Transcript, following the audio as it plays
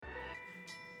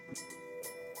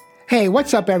Hey,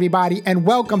 what's up, everybody, and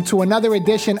welcome to another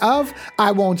edition of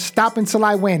I Won't Stop Until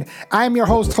I Win. I am your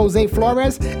host, Jose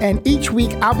Flores, and each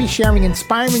week I'll be sharing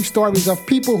inspiring stories of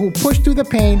people who push through the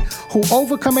pain, who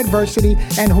overcome adversity,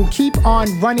 and who keep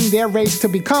on running their race to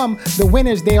become the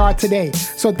winners they are today.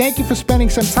 So thank you for spending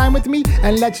some time with me,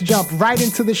 and let's jump right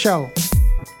into the show.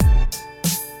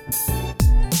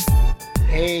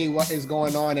 Hey, what is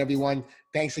going on, everyone?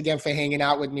 Thanks again for hanging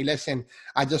out with me. Listen,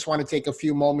 I just want to take a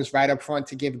few moments right up front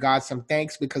to give God some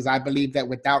thanks because I believe that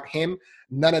without him,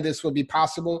 none of this would be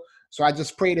possible. So I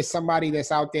just pray that somebody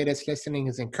that's out there that's listening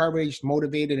is encouraged,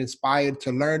 motivated, inspired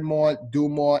to learn more, do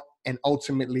more, and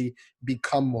ultimately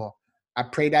become more. I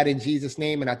pray that in Jesus'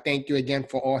 name, and I thank you again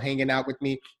for all hanging out with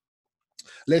me.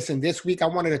 Listen, this week I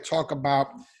wanted to talk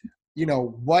about,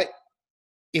 what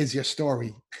is your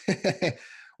story?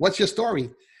 What's your story?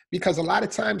 Because a lot of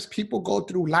times people go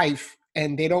through life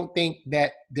and they don't think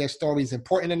that their story is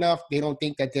important enough. They don't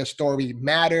think that their story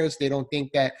matters. They don't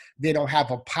think that they don't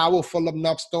have a powerful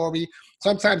enough story.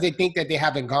 Sometimes they think that they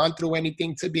haven't gone through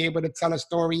anything to be able to tell a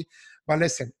story. But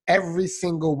listen, every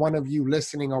single one of you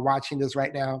listening or watching this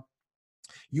right now,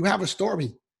 you have a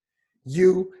story.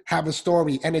 You have a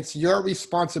story, and it's your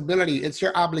responsibility. It's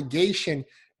your obligation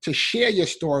to share your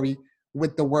story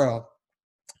with the world.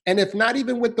 And if not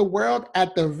even with the world,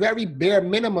 at the very bare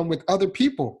minimum with other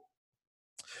people.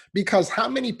 Because how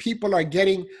many people are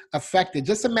getting affected?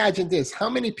 Just imagine this. How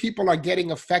many people are getting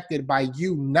affected by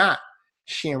you not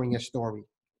sharing your story?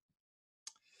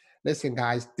 Listen,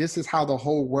 guys, this is how the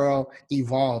whole world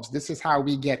evolves. This is how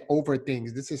we get over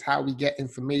things. This is how we get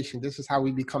information. This is how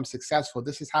we become successful.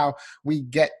 This is how we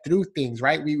get through things,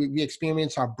 right? We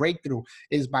experience our breakthrough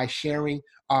is by sharing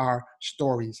our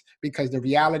stories. Because the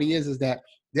reality is that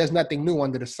there's nothing new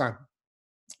under the sun.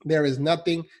 There is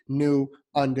nothing new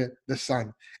under the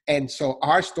sun. And so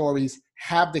our stories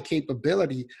have the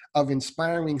capability of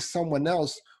inspiring someone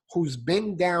else who's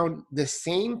been down the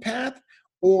same path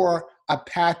or a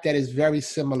path that is very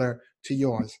similar to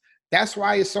yours. That's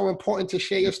why it's so important to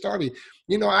share your story.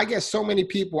 I get so many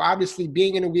people, obviously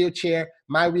being in a wheelchair,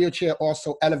 my wheelchair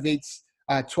also elevates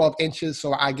 12 inches.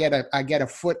 So I get a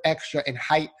foot extra in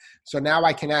height. So now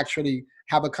I can actually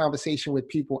have a conversation with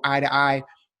people eye to eye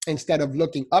instead of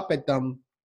looking up at them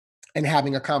and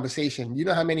having a conversation. You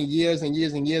know how many years and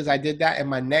years and years I did that, and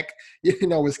my neck,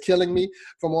 was killing me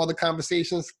from all the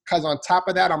conversations. Because on top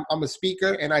of that, I'm a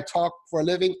speaker and I talk for a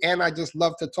living, and I just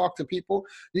love to talk to people.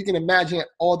 You can imagine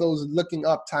all those looking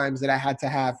up times that I had to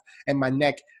have, and my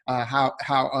neck, how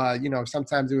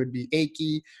sometimes it would be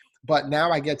achy. But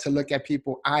now I get to look at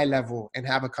people eye level and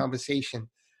have a conversation.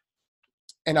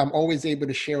 And I'm always able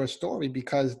to share a story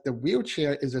because the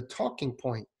wheelchair is a talking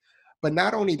point. But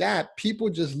not only that,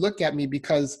 people just look at me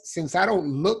because since I don't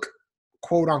look,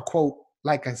 quote unquote,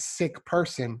 like a sick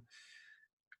person,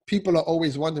 people are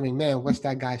always wondering, man, what's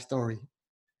that guy's story?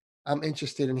 I'm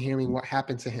interested in hearing what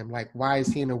happened to him. Like, why is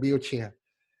he in a wheelchair?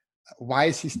 Why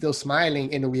is he still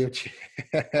smiling in a wheelchair?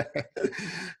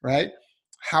 Right?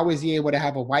 How is he able to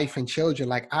have a wife and children?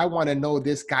 Like, I want to know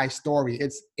this guy's story.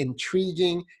 It's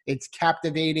intriguing. It's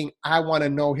captivating. I want to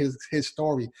know his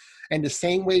story. And the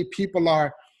same way people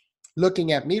are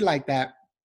looking at me like that,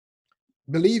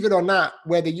 believe it or not,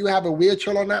 whether you have a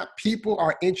wheelchair or not, people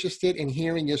are interested in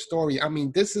hearing your story. I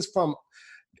mean, this is from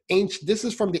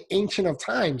the ancient of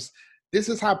times. This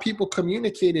is how people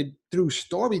communicated through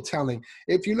storytelling.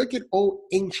 If you look at old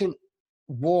ancient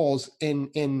walls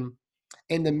in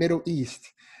the Middle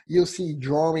East, you'll see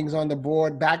drawings on the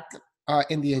board. Back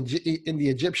in the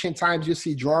Egyptian times, you'll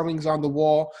see drawings on the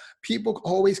wall. People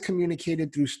always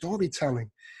communicated through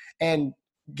storytelling and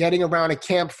getting around a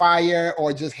campfire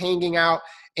or just hanging out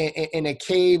in a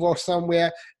cave or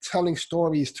somewhere, telling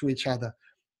stories to each other.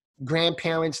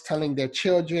 Grandparents telling their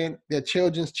children, their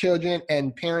children's children,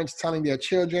 and parents telling their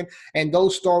children, and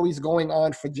those stories going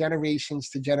on for generations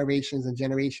to generations and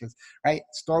generations, right?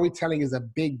 Storytelling is a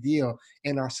big deal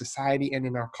in our society and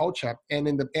in our culture and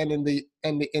in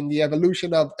the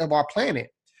evolution of our planet.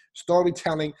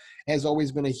 Storytelling has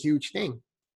always been a huge thing.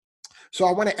 So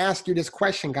I want to ask you this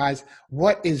question, guys.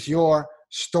 What is your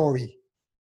story?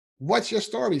 What's your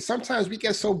story? Sometimes we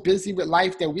get so busy with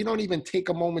life that we don't even take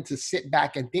a moment to sit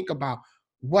back and think about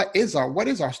what is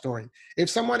our story? If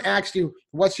someone asked you,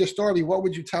 what's your story? What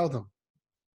would you tell them?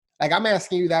 Like, I'm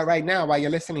asking you that right now while you're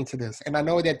listening to this. And I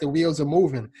know that the wheels are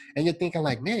moving and you're thinking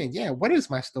like, man, yeah, what is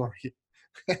my story?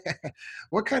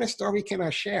 What kind of story can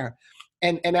I share?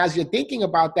 And as you're thinking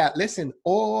about that, listen,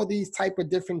 all these type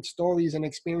of different stories and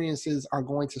experiences are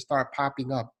going to start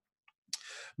popping up.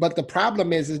 But the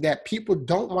problem is that people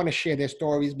don't want to share their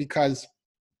stories because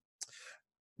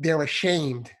they're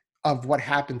ashamed of what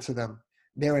happened to them.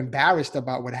 They're embarrassed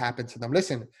about what happened to them.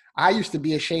 Listen, I used to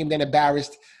be ashamed and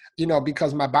embarrassed,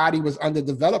 because my body was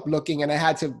underdeveloped looking and I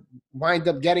had to wind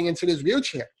up getting into this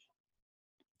wheelchair.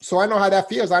 So I know how that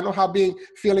feels. I know how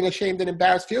feeling ashamed and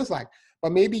embarrassed feels like.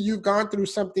 But maybe you've gone through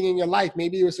something in your life.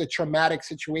 Maybe it was a traumatic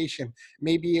situation.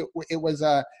 Maybe it was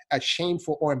a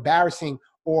shameful or embarrassing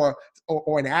or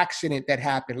an accident that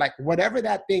happened. Like whatever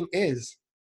that thing is,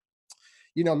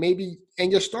 maybe,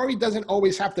 and your story doesn't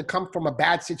always have to come from a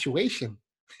bad situation.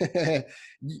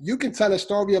 You can tell a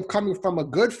story of coming from a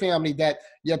good family that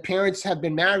your parents have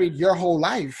been married your whole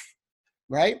life,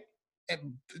 right?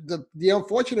 And the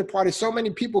unfortunate part is so many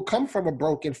people come from a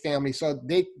broken family, so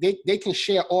they can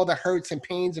share all the hurts and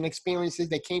pains and experiences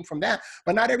that came from that,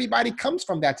 but not everybody comes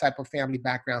from that type of family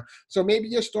background. So maybe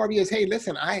your story is, hey,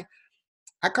 listen,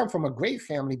 I come from a great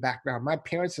family background. My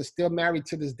parents are still married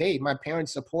to this day. My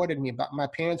parents supported me, but my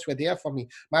parents were there for me.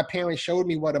 My parents showed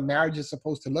me what a marriage is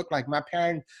supposed to look like. My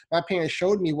parents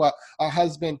showed me what a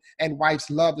husband and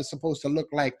wife's love is supposed to look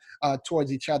like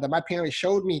towards each other. My parents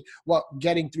showed me what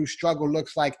getting through struggle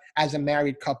looks like as a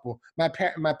married couple. My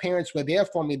parents were there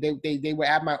for me. They were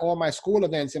at all my school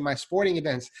events and my sporting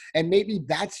events. And maybe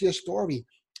that's your story.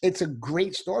 It's a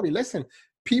great story. Listen,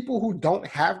 people who don't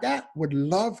have that would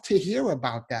love to hear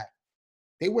about that.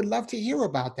 They would love to hear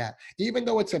about that. Even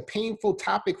though it's a painful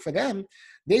topic for them,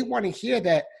 they want to hear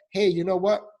that, hey, you know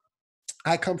what?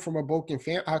 I come from a broken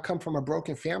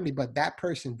family, but that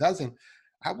person doesn't.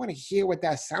 I want to hear what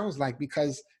that sounds like,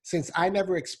 because since I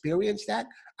never experienced that,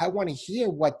 I want to hear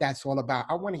what that's all about.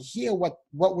 I want to hear what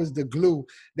was the glue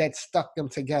that stuck them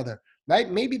together. Right?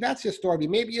 Maybe that's your story.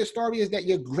 Maybe your story is that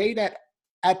you're great at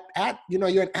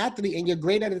you're an athlete and you're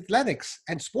great at athletics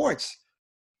and sports,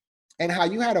 and how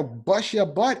you had to bust your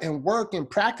butt and work and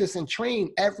practice and train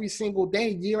every single day,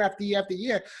 year after year after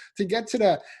year, to get to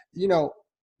the,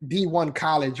 D1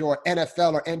 college or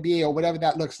NFL or NBA or whatever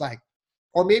that looks like.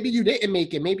 Or maybe you didn't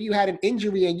make it. Maybe you had an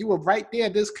injury and you were right there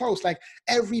this close. Like,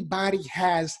 everybody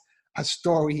has a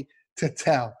story to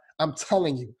tell. I'm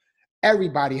telling you.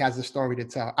 Everybody has a story to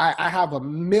tell. I have a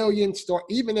million stories,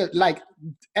 even like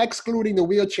excluding the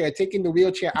wheelchair, taking the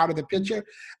wheelchair out of the picture,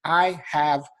 I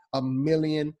have a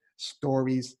million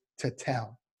stories to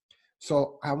tell.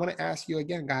 So I want to ask you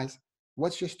again, guys,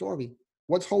 what's your story?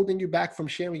 What's holding you back from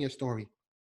sharing your story?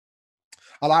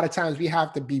 A lot of times we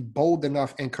have to be bold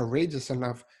enough and courageous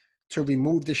enough to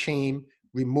remove the shame,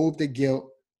 remove the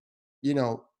guilt,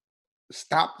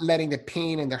 stop letting the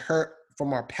pain and the hurt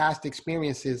from our past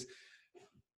experiences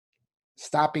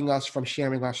stopping us from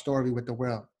sharing our story with the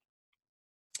world.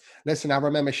 Listen, I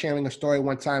remember sharing a story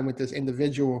one time with this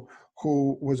individual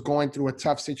who was going through a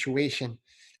tough situation.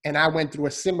 And I went through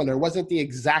a similar, it wasn't the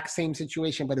exact same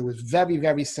situation, but it was very,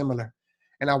 very similar.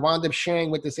 And I wound up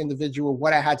sharing with this individual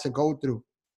what I had to go through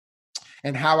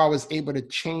and how I was able to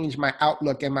change my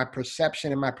outlook and my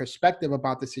perception and my perspective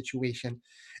about the situation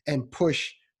and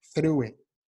push through it.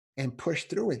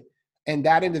 And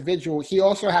that individual, he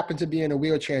also happened to be in a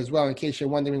wheelchair as well, in case you're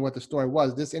wondering what the story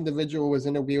was. This individual was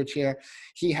in a wheelchair.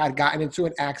 He had gotten into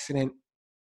an accident,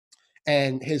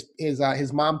 and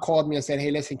his mom called me and said, hey,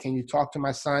 listen, can you talk to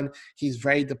my son? He's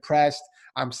very depressed.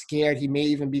 I'm scared. He may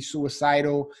even be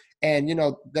suicidal. And,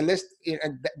 the list,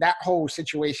 that whole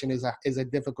situation is a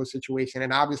difficult situation.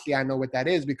 And obviously I know what that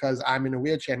is because I'm in a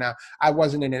wheelchair now. I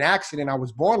wasn't in an accident. I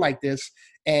was born like this.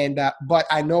 And, but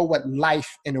I know what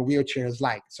life in a wheelchair is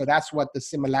like. So that's what the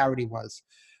similarity was.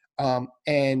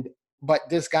 But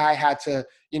this guy had to,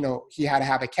 he had to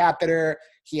have a catheter.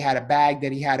 He had a bag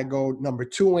that he had to go number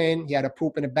 2 in. He had to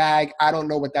poop in a bag. I don't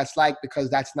know what that's like because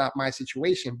that's not my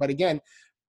situation. But again,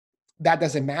 that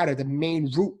doesn't matter. The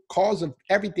main root cause of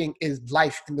everything is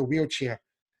life in the wheelchair,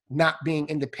 not being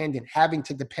independent, having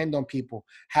to depend on people,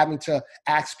 having to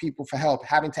ask people for help,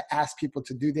 having to ask people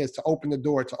to do this, to open the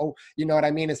door, you know what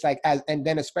I mean? It's like, and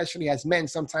then especially as men,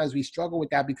 sometimes we struggle with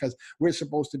that because we're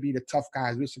supposed to be the tough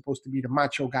guys. We're supposed to be the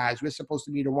macho guys. We're supposed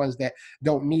to be the ones that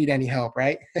don't need any help,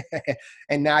 right?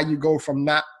 And now you go from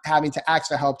not having to ask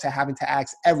for help to having to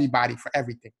ask everybody for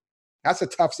everything. That's a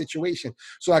tough situation.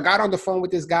 So I got on the phone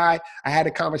with this guy. I had a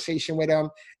conversation with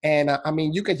him. And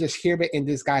you could just hear it in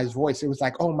this guy's voice. It was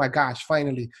like, oh my gosh,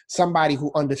 finally, somebody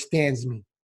who understands me.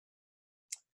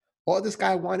 All this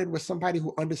guy wanted was somebody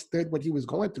who understood what he was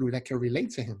going through, that could relate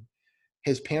to him.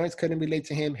 His parents couldn't relate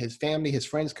to him. His family, his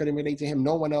friends couldn't relate to him.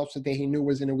 No one else that he knew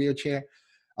was in a wheelchair.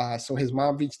 So his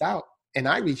mom reached out and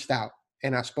I reached out.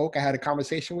 And I had a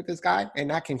conversation with this guy,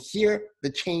 and I can hear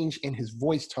the change in his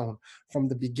voice tone from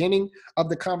the beginning of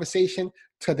the conversation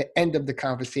to the end of the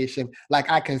conversation.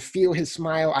 Like, I can feel his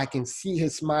smile. I can see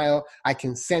his smile. I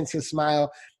can sense his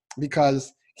smile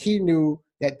because he knew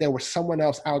that there was someone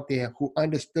else out there who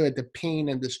understood the pain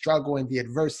and the struggle and the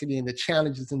adversity and the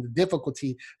challenges and the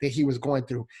difficulty that he was going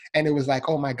through. And it was like,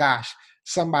 oh my gosh,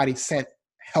 somebody sent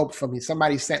help for me.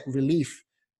 Somebody sent relief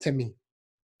to me.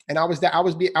 And I was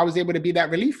able to be that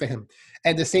relief for him.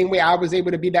 And the same way I was able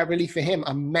to be that relief for him.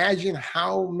 Imagine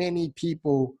how many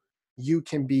people you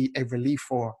can be a relief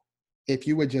for if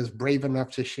you were just brave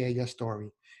enough to share your story.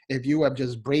 If you were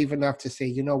just brave enough to say,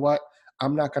 you know what?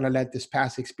 I'm not going to let this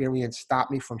past experience stop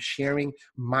me from sharing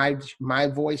my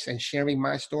voice and sharing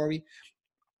my story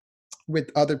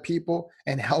with other people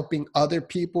and helping other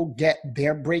people get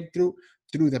their breakthrough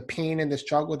through the pain and the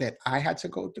struggle that I had to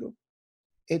go through.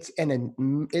 It's an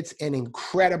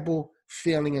incredible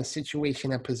feeling and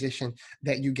situation and position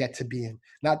that you get to be in.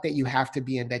 Not that you have to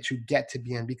be in, that you get to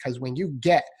be in. Because when you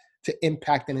get to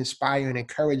impact and inspire and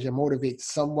encourage and motivate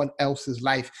someone else's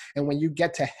life, and when you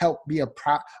get to help be a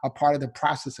part of the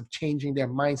process of changing their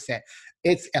mindset,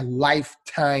 it's a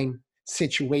lifetime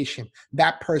situation.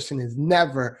 That person is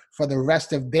never for the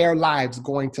rest of their lives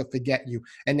going to forget you.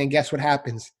 And then guess what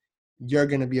happens? You're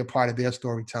going to be a part of their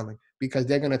storytelling, because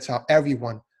they're going to tell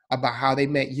everyone about how they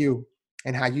met you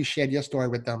and how you shared your story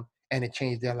with them and it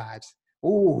changed their lives.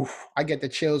 Ooh, I get the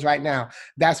chills right now.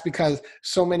 That's because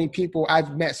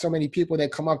I've met so many people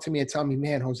that come up to me and tell me,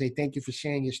 man, Jose, thank you for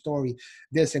sharing your story.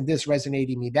 This and this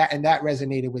resonated me, that and that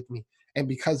resonated with me. And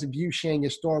because of you sharing your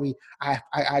story, I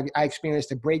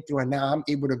experienced a breakthrough, and now I'm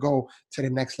able to go to the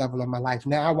next level of my life.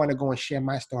 Now I want to go and share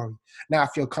my story. Now I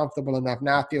feel comfortable enough.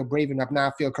 Now I feel brave enough. Now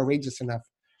I feel courageous enough.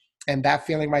 And that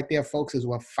feeling right there, folks, is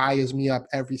what fires me up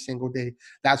every single day.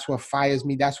 That's what fires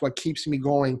me. That's what keeps me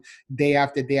going day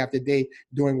after day after day,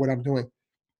 doing what I'm doing.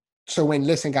 So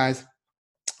listen, guys,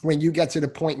 when you get to the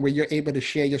point where you're able to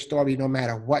share your story, no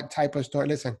matter what type of story,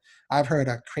 listen, I've heard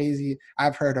of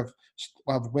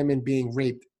women being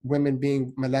raped, women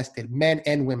being molested, men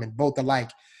and women, both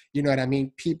alike. You know what I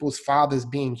mean? People's fathers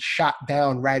being shot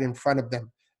down right in front of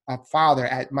them. A father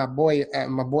my boy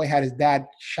had his dad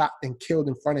shot and killed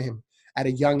in front of him at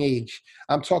a young age.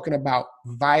 I'm talking about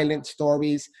violent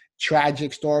stories,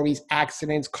 tragic stories,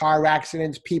 accidents, car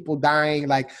accidents, people dying,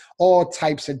 like all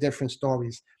types of different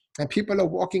stories. And people are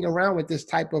walking around with this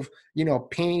type of,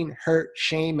 pain, hurt,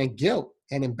 shame, and guilt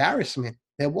and embarrassment.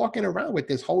 They're walking around with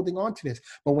this, holding on to this.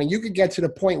 But when you could get to the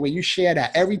point where you share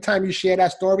that, every time you share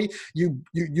that story, you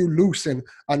loosen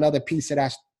another piece of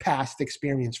that past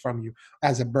experience from you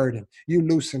as a burden. You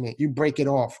loosen it, you break it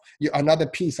off. Another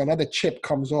piece, another chip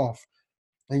comes off.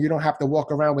 And you don't have to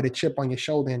walk around with a chip on your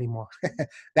shoulder anymore.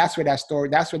 That's where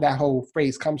that whole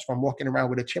phrase comes from, walking around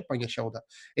with a chip on your shoulder.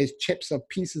 It's chips of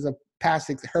pieces of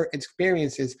past hurt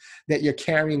experiences that you're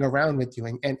carrying around with you.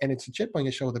 And it's a chip on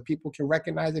your shoulder. People can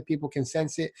recognize it. People can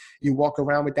sense it. You walk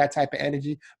around with that type of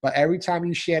energy. But every time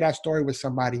you share that story with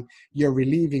somebody, you're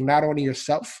relieving not only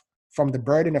yourself from the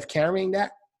burden of carrying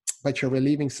that, but you're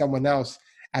relieving someone else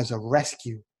as a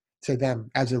rescue to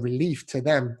them, as a relief to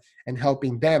them, and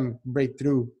helping them break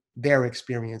through their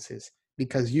experiences,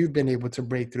 because you've been able to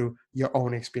break through your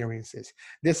own experiences.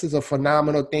 This is a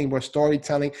phenomenal thing where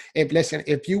storytelling,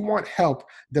 if you want help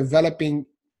developing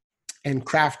and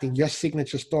crafting your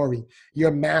signature story, your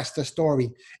master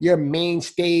story, your main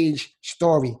stage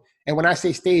story. And when I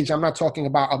say stage, I'm not talking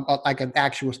about like an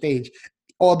actual stage,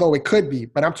 although it could be,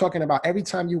 but I'm talking about every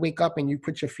time you wake up and you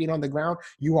put your feet on the ground,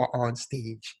 you are on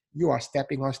stage. You are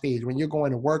stepping on stage. When you're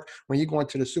going to work, when you're going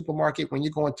to the supermarket, when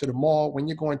you're going to the mall, when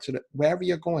you're going to wherever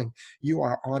you're going, you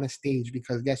are on a stage,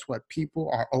 because guess what? People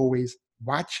are always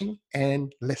watching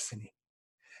and listening.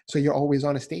 So you're always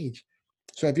on a stage.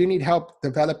 So if you need help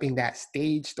developing that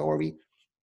stage story,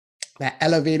 that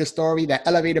elevator story, that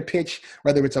elevator pitch,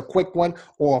 whether it's a quick one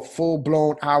or a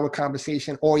full-blown hour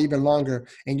conversation or even longer,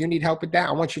 and you need help with that,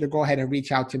 I want you to go ahead and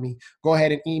reach out to me. Go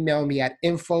ahead and email me at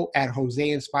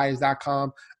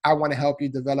info@joseinspires.com. I want to help you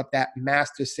develop that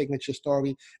master signature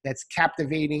story that's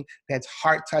captivating, that's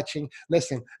heart-touching.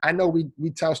 Listen, I know we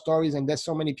tell stories and there's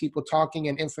so many people talking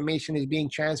and information is being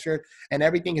transferred and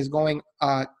everything is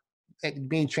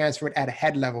being transferred at a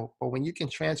head level. But when you can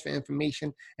transfer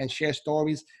information and share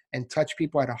stories and touch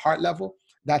people at a heart level,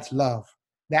 that's love.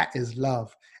 That is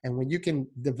love. And when you can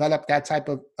develop that type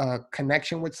of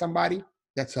connection with somebody,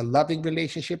 that's a loving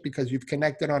relationship because you've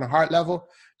connected on a heart level,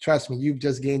 trust me, you've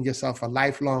just gained yourself a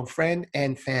lifelong friend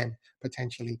and fan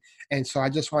potentially. And so I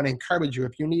just want to encourage you,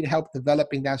 if you need help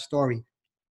developing that story,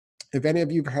 if any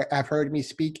of you have heard me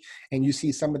speak and you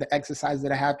see some of the exercises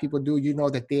that I have people do, you know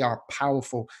that they are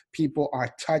powerful. People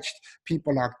are touched.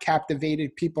 People are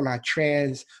captivated. People are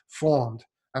transformed.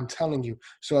 I'm telling you.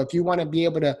 So if you want to be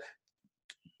able to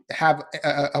have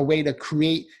a way to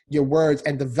create your words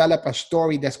and develop a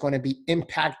story that's going to be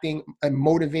impacting and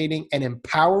motivating and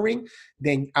empowering,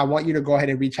 then I want you to go ahead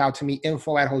and reach out to me,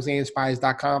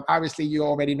 info@joseinspires.com. Obviously, you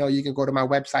already know you can go to my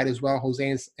website as well,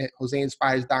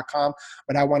 joseinspires.com,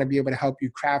 but I want to be able to help you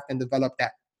craft and develop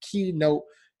that keynote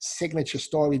signature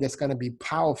story that's going to be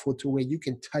powerful to where you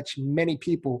can touch many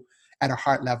people at a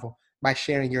heart level by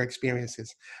sharing your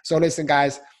experiences. So listen,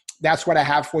 guys, that's what I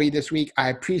have for you this week. I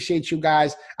appreciate you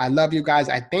guys. I love you guys.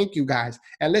 I thank you guys.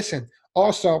 And listen,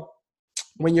 also,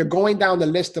 when you're going down the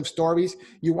list of stories,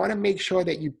 you want to make sure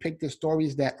that you pick the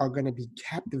stories that are going to be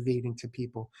captivating to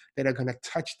people, that are going to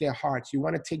touch their hearts. You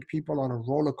want to take people on a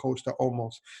roller coaster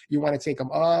almost. You want to take them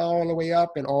all the way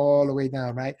up and all the way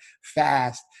down, right?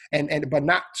 Fast. But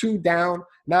not too down,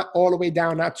 not all the way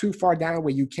down, not too far down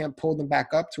where you can't pull them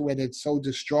back up to where they're so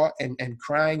distraught and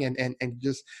crying and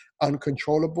just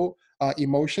uncontrollable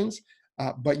emotions.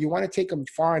 But you want to take them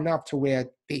far enough to where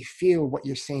they feel what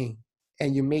you're saying.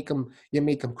 And you make them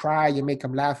cry, you make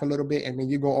them laugh a little bit, and then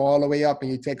you go all the way up and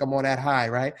you take them on that high,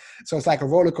 right? So it's like a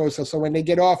roller coaster. So when they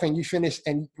get off and you finish,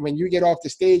 and when you get off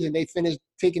the stage and they finish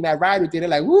taking that ride with you, they're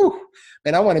like, woo,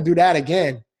 man, I want to do that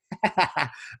again,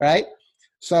 right?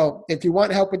 So if you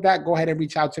want help with that, go ahead and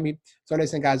reach out to me. So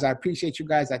listen, guys, I appreciate you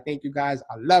guys. I thank you guys.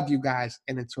 I love you guys.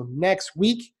 And until next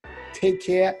week, take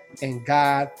care and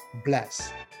God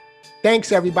bless.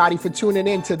 Thanks, everybody, for tuning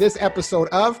in to this episode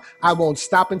of I Won't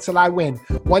Stop Until I Win.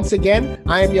 Once again,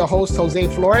 I am your host, Jose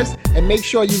Flores, and make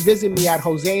sure you visit me at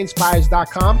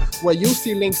joseinspires.com, where you'll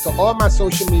see links to all my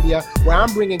social media, where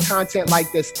I'm bringing content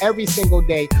like this every single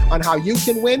day on how you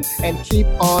can win and keep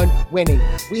on winning.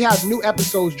 We have new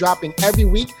episodes dropping every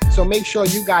week, so make sure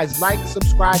you guys like,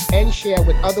 subscribe, and share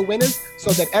with other winners so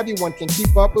that everyone can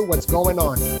keep up with what's going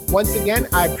on. Once again,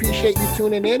 I appreciate you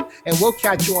tuning in, and we'll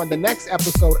catch you on the next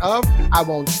episode of I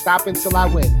Won't Stop Until I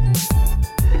Win.